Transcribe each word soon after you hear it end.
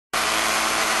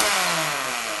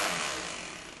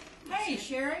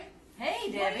Sherry. Hey,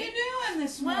 Debbie. What are you doing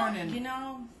this morning? Well, you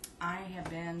know, I have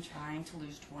been trying to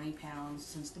lose 20 pounds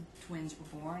since the twins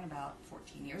were born about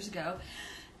 14 years ago.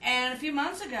 And a few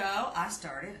months ago, I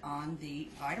started on the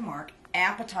Vitamark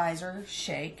Appetizer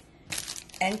shake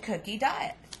and cookie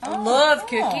diet. I love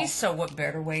cookies, so what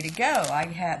better way to go?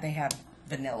 They have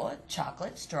vanilla,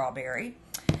 chocolate, strawberry,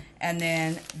 and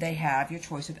then they have your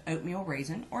choice of oatmeal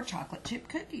raisin or chocolate chip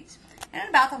cookies. And in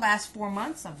about the last 4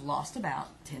 months, I've lost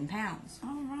about 10 pounds.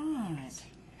 All right.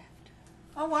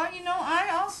 Oh, well, you know,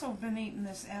 I also been eating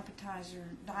this Appetizer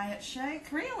diet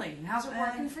shake. Really? How's it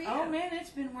working for you? Oh, man, it's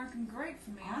been working great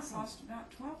for me. Awesome. I've lost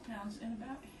about 12 pounds in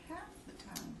about half the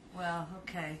time. Well,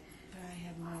 okay. But I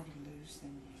have more to lose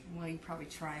than you. Well, you probably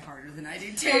try harder than I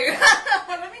do, too.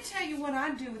 Well, let me tell you what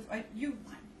I do with you.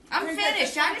 I'm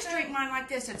finished. I just drink mine like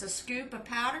this. It's a scoop of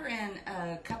powder and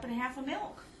a cup and a half of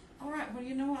milk. All right, well,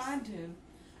 you know what I do?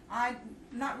 I'm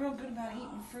not real good about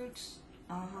eating fruits.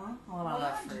 Uh-huh. Well, I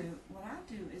love fruit. What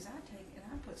I do is I take and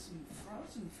I put some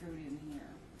frozen fruit in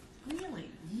here. Really?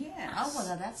 Yes. Oh,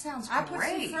 well, that sounds I put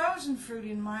great. some frozen fruit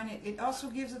in mine. It also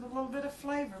gives it a little bit of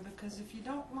flavor because if you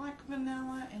don't like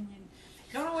vanilla and you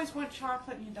don't always want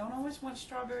chocolate and you don't always want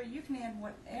strawberry, you can add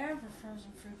whatever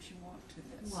frozen fruit you want to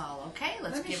this. Well, okay,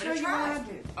 let's give it a Let me show try. you what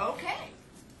I do. Okay.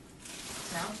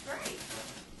 Sounds great.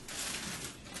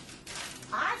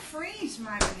 I freeze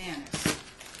my bananas.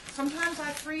 Sometimes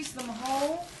I freeze them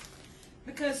whole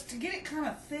because to get it kind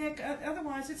of thick,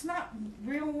 otherwise it's not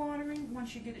real watery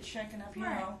once you get it shaken up, you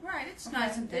know. Right, it's Okay,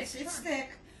 nice and thick. It's thick,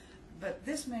 but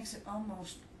this makes it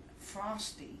almost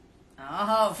frosty.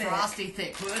 Oh, Thick. frosty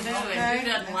thick. Woohoo, Okay. and who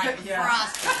doesn't like Yeah.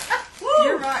 frosty?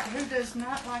 You're right, who does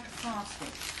not like a frosty?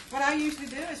 What I usually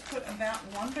do is put about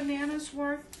 1 banana's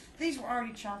worth. These were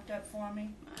already chopped up for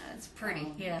me. That's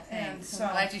pretty. Yeah, and thanks. so-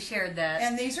 I'm glad you shared that.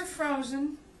 And these are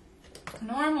frozen.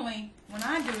 Normally, when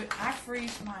I do it, I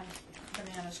freeze my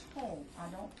bananas whole. I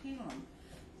don't peel them.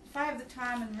 If I have the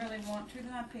time and really want to,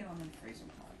 then I peel them and freeze them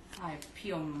whole. I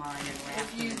peel mine and wrap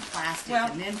If them you- in plastic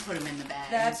well, and then put them in the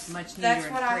bag. That's It's much neater that's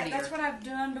and what prettier. that's what I've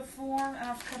done before.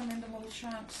 I've cut them into little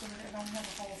chunks so that I don't have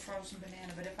a whole frozen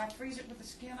banana. But if I freeze it with the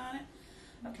skin on it,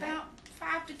 Okay. about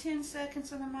 5 to 10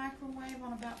 seconds in the microwave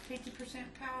on about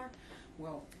 50% power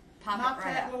will Pop knock it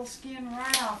right that out. little skin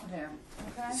right off of them.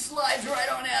 Okay. Slides right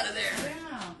on out of there.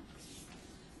 Yeah.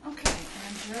 Okay,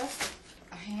 and just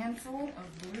a handful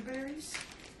of blueberries.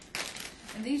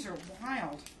 And these are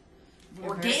wild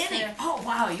blueberries. Organic. Oh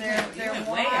wow, you They're went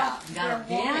wild. way out. You got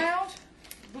They're organic. wild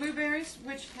blueberries,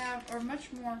 which are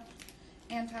much more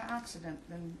antioxidant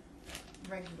than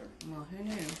regular. Well, who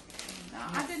knew?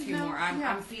 I didn't few know. more. I'm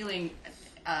yeah. feeling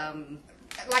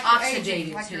like oxidated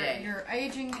you're aging, today. You're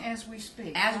aging as we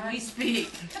speak. As right? we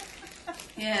speak.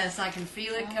 Yes, I can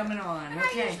feel it coming on. And I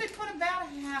Okay. usually put about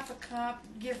a half a cup,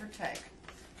 give or take.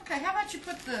 Okay, how about you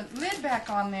put the lid back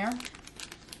on there?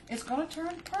 It's going to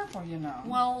turn purple, you know.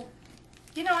 Well,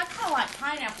 you know, I kind of like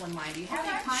pineapple in mine. Do you have any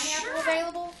Okay, pineapple sure.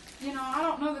 available? You know, I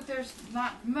don't know that there's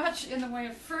not much in the way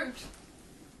of fruit.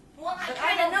 Well, I But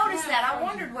kind I of don't noticed have that. I frozen.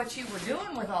 wondered what you were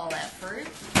doing with all that fruit.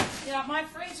 Yeah, my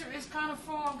freezer is kind of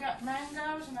full. I've got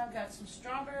mangoes and I've got some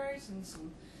strawberries and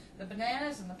the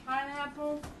bananas and the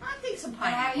pineapple. I think some And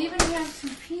I pineapple. even have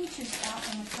some peaches out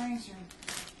in the freezer.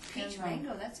 Peach And,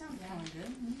 mango. That sounds kind of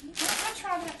good. I'll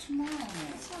try that tomorrow. Then.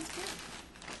 That sounds good.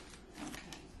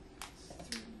 Okay.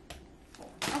 3,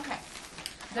 4. Okay.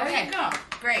 There Okay. you go.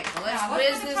 Great. Well, let's Now, whiz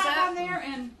let's put the this top up. on there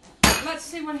and let's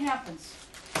see what happens.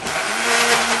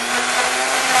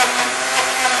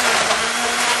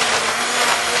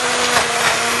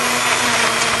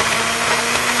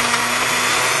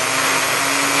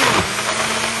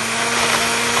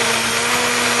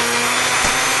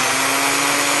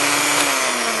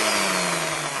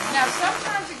 Now,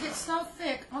 sometimes it gets so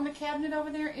thick, on the cabinet over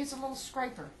there is a little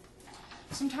scraper.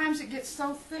 Sometimes it gets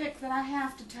so thick that I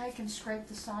have to take and scrape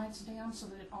the sides down so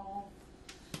that it all,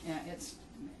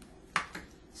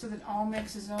 so that it all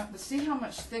mixes up. But see how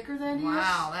much thicker that is?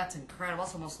 Wow, that's incredible.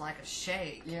 It's almost like a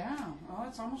shake. Yeah. Oh,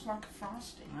 it's almost like a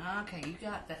Frosty. Okay, you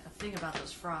got that thing about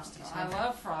those frosties. I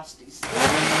love Frosties.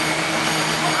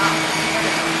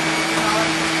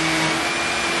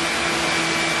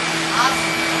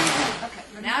 Awesome. Okay.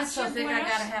 let me Now get it's so you a thick I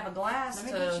glass. gotta have a glass Let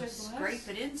me get you a to glass. scrape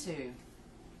it into.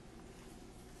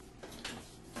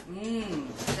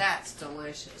 Mmm, that's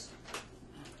delicious.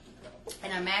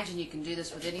 And I imagine you can do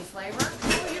this with any flavor.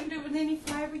 Well, you can do it with any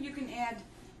flavor. You can add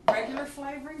regular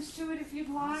flavorings to it if you'd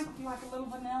like a little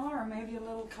vanilla or maybe a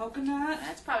little coconut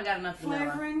That's probably got enough vanilla.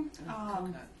 flavoring.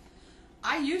 Coconut.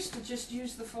 I used to just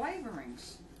use the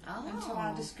flavorings until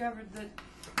I discovered that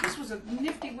this was a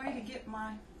nifty way to get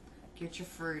my Get your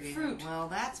fruit in. Fruit. Well,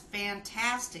 that's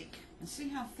fantastic. And see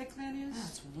how thick that is?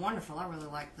 That's wonderful. I really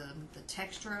like the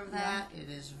texture of that. It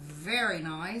is very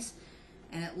nice.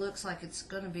 And it looks like it's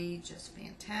going to be just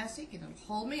fantastic. And it'll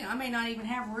hold me. I may not even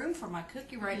have room for my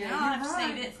cookie right now. I'll have to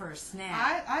save it for a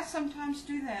snack. I sometimes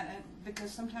do that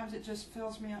because sometimes it just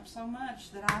fills me up so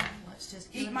much that I Let's just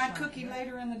eat my cookie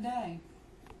later in the day.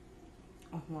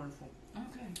 Oh, wonderful.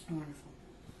 Okay. Wonderful.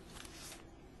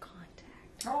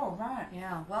 Contact. Oh, right.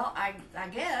 Yeah, well, I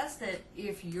guess that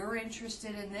if you're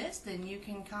interested in this, then you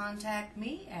can contact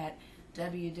me at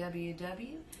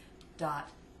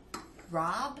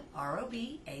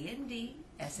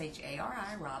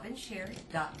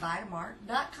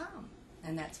RobinSherry.Vitamark.com.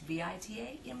 And that's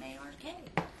Vitamark.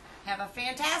 Have a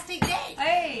fantastic day.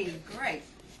 Hey, great.